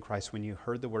included in Christ when you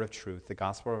heard the word of truth, the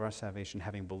gospel of our salvation,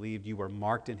 having believed, you were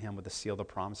marked in him with the seal of the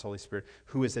promise, Holy Spirit,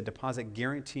 who is a deposit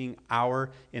guaranteeing our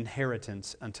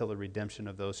inheritance until the redemption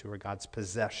of those who are God's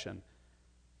possession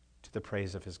to the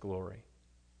praise of his glory.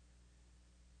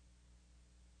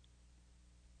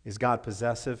 Is God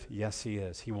possessive? Yes, he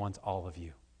is. He wants all of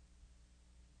you.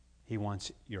 He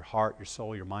wants your heart, your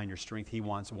soul, your mind, your strength. He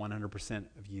wants 100%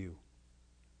 of you.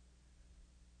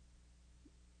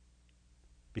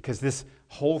 Because this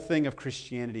whole thing of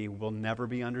Christianity will never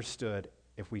be understood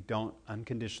if we don't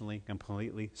unconditionally,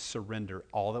 completely surrender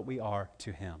all that we are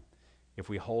to him. If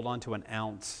we hold on to an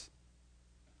ounce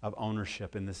of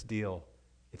ownership in this deal,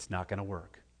 it's not going to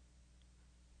work.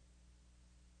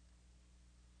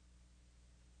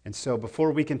 And so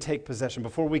before we can take possession,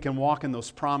 before we can walk in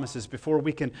those promises, before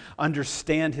we can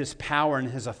understand his power and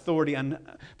his authority, and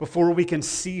before we can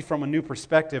see from a new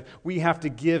perspective, we have to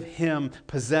give him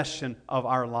possession of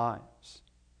our lives.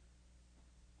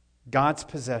 God's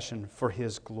possession for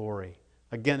his glory.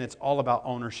 Again, it's all about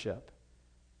ownership.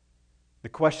 The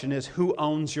question is, who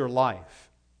owns your life?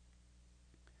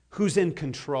 Who's in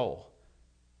control?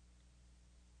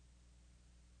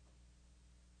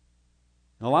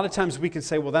 And a lot of times we can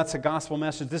say, well, that's a gospel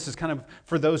message. This is kind of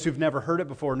for those who've never heard it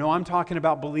before. No, I'm talking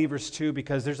about believers too,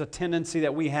 because there's a tendency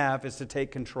that we have is to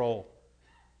take control.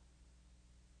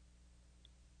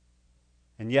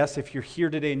 And yes, if you're here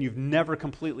today and you've never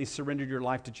completely surrendered your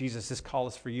life to Jesus, this call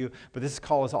is for you, but this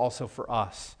call is also for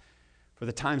us. For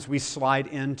the times we slide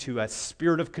into a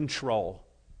spirit of control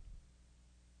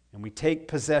and we take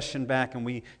possession back and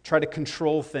we try to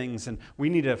control things, and we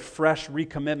need a fresh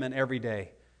recommitment every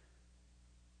day.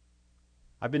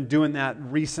 I've been doing that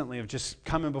recently, of just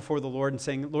coming before the Lord and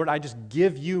saying, Lord, I just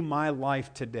give you my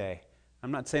life today.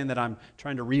 I'm not saying that I'm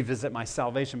trying to revisit my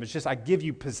salvation, but it's just I give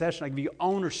you possession, I give you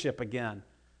ownership again.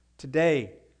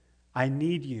 Today, I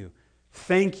need you.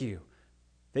 Thank you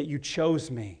that you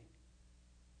chose me.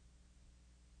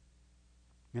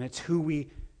 And it's who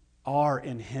we are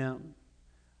in him.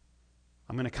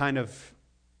 I'm going to kind of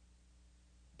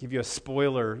give you a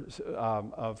spoiler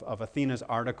of Athena's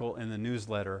article in the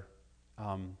newsletter.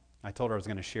 I told her I was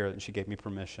going to share it, and she gave me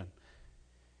permission.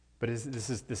 But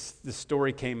this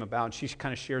story came about, and she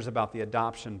kind of shares about the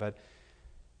adoption. But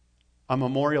on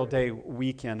Memorial Day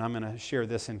weekend, I'm going to share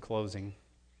this in closing.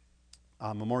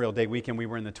 Memorial Day weekend, we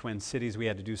were in the Twin Cities. We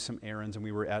had to do some errands, and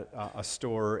we were at a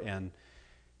store, and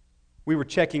we were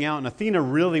checking out. And Athena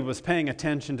really was paying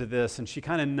attention to this, and she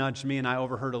kind of nudged me, and I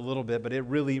overheard a little bit, but it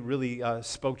really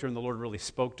spoke to her, and the Lord really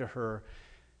spoke to her.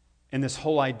 And this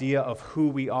whole idea of who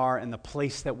we are and the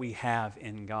place that we have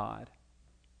in God.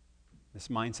 This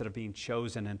mindset of being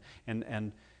chosen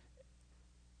and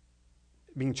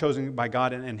being chosen by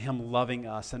God and him loving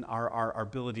us and our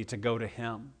ability to go to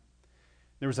him.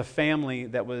 There was a family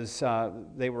that was,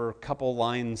 they were a couple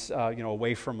lines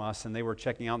away from us, and they were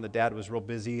checking out, and the dad was real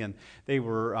busy, and they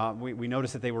were, we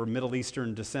noticed that they were Middle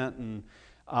Eastern descent, and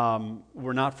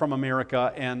were not from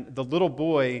America, and the little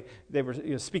boy, they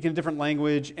were speaking a different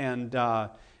language, and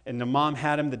the mom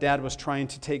had him. The dad was trying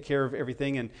to take care of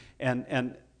everything,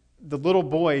 and the little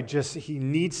boy he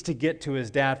needs to get to his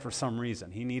dad for some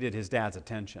reason. He needed his dad's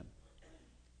attention,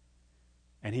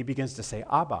 and he begins to say,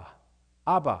 Abba,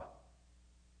 Abba.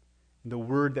 The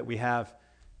word that we have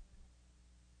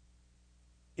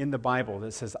in the Bible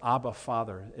that says Abba,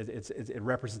 Father, it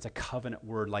represents a covenant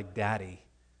word like daddy.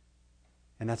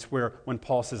 And that's where, when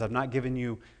Paul says, I've not given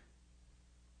you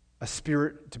a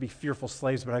spirit to be fearful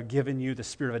slaves, but I've given you the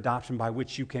spirit of adoption by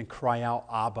which you can cry out,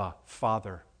 Abba,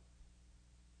 Father.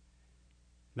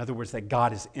 In other words, that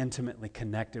God is intimately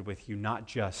connected with you, not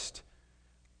just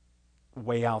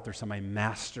way out there, somebody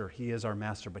master. He is our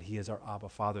master, but he is our Abba,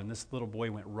 Father. And this little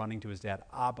boy went running to his dad,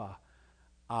 Abba,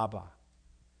 Abba.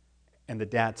 And the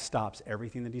dad stops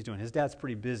everything that he's doing. His dad's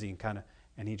pretty busy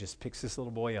and he just picks this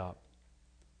little boy up.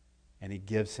 And he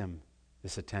gives him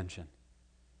this attention.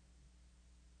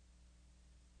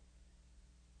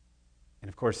 And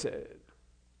of course,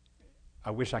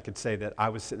 I wish I could say that I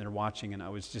was sitting there watching and I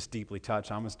was just deeply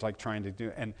touched. I was like trying to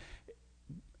do, and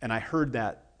I heard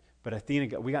that, but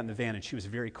Athena, we got in the van and she was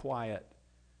very quiet,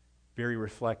 very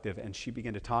reflective, and she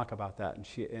began to talk about that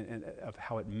and of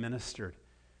how it ministered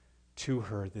to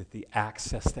her, that the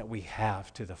access that we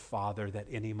have to the Father, that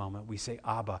any moment we say,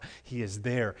 Abba, he is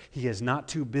there. He is not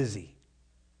too busy.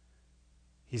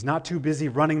 He's not too busy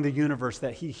running the universe,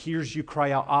 that he hears you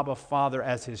cry out, Abba, Father,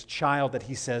 as his child, that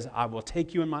he says, I will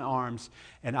take you in my arms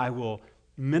and I will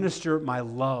minister my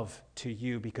love to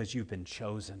you because you've been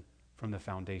chosen from the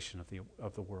foundation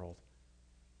of the world.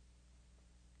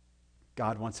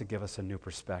 God wants to give us a new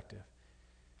perspective.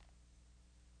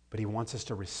 But he wants us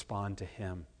to respond to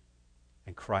him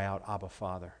and cry out, Abba,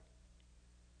 Father,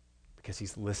 because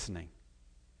he's listening.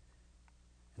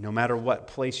 No matter what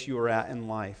place you are at in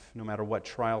life, no matter what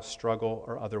trial, struggle,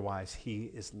 or otherwise,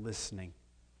 he is listening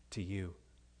to you,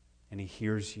 and he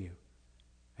hears you,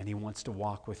 and he wants to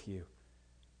walk with you.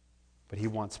 But he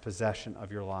wants possession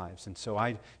of your lives. And so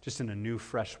just in a new,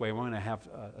 fresh way, we're going to have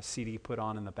a CD put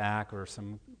on in the back or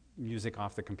some music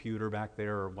off the computer back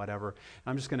there or whatever. And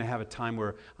I'm just going to have a time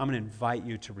where I'm going to invite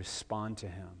you to respond to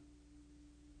him.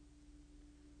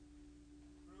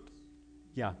 Bruce?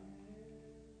 Yeah. As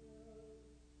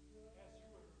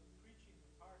you were preaching the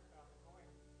part about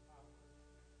going,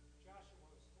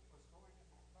 Joshua was going into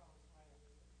the promised land,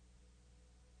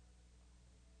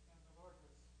 and the Lord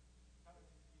was telling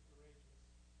him to be courageous.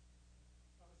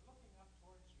 I was looking up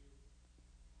towards you,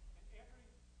 and every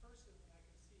person that I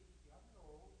could see, young and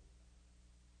old,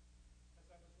 as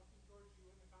I was looking towards you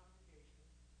in the congregation,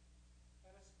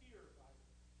 had a spear by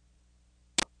them.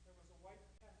 There was a white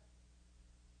pennant,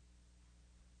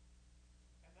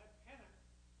 and that pennant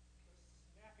was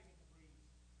snapping in the breeze.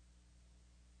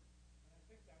 And I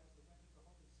think that was the wind of the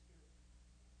Holy Spirit.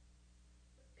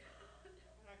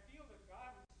 And I feel that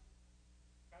God has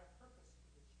got a purpose for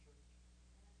this church.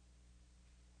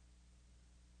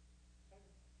 And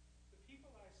the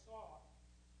people I saw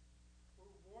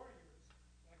were warriors,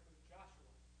 like with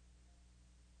Joshua,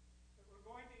 that were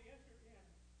going to enter in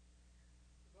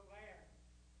the land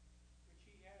which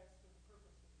he has for the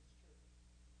purpose of his church.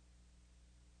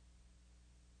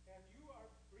 And you are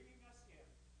bringing us in.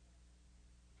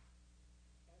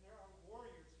 And there are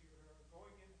warriors here that are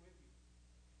going in with you.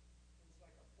 It was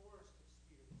like a forest of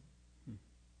spears.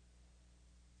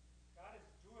 God is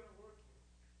doing a work here.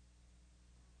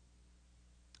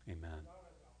 Amen. Without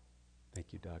a doubt.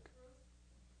 Thank you, Doug. Bruce,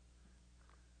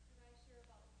 can I share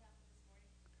about what happened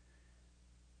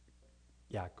this morning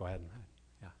Yeah, go ahead.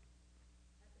 Yeah.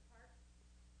 at the park?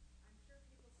 I'm sure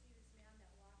people see this man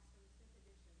that walks from the 5th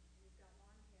edition, and he's got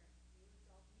long hair, and he looks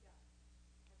all beat up.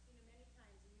 I've seen him many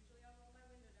times, and usually I'll roll my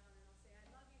window down and I'll say, I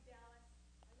love you, Dallas.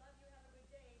 I love you, have a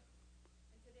good day.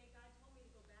 And today God told me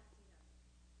to go back to him.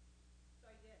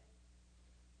 So I did.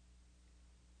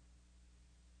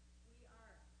 We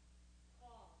are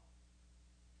called.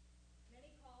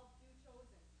 Many called, few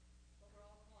chosen, but we're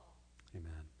all called.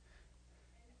 Amen.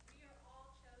 And we are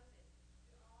all chosen.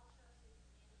 We're all chosen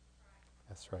in Christ.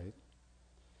 That's right.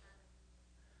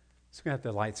 So we're going to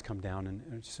have the lights come down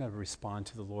and just have to respond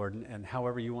to the Lord. And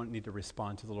however you need to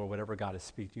respond to the Lord, whatever God is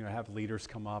speaking, have leaders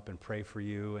come up and pray for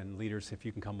you. And leaders, if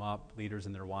you can come up, leaders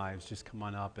and their wives, just come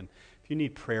on up. And if you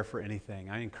need prayer for anything,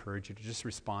 I encourage you to just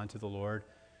respond to the Lord.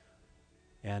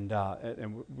 And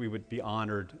we would be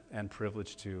honored and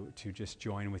privileged to just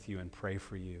join with you and pray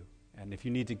for you. And if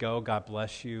you need to go, God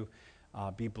bless you.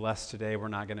 Be blessed today. We're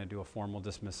not going to do a formal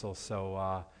dismissal.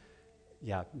 So,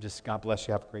 just God bless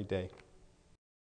you. Have a great day.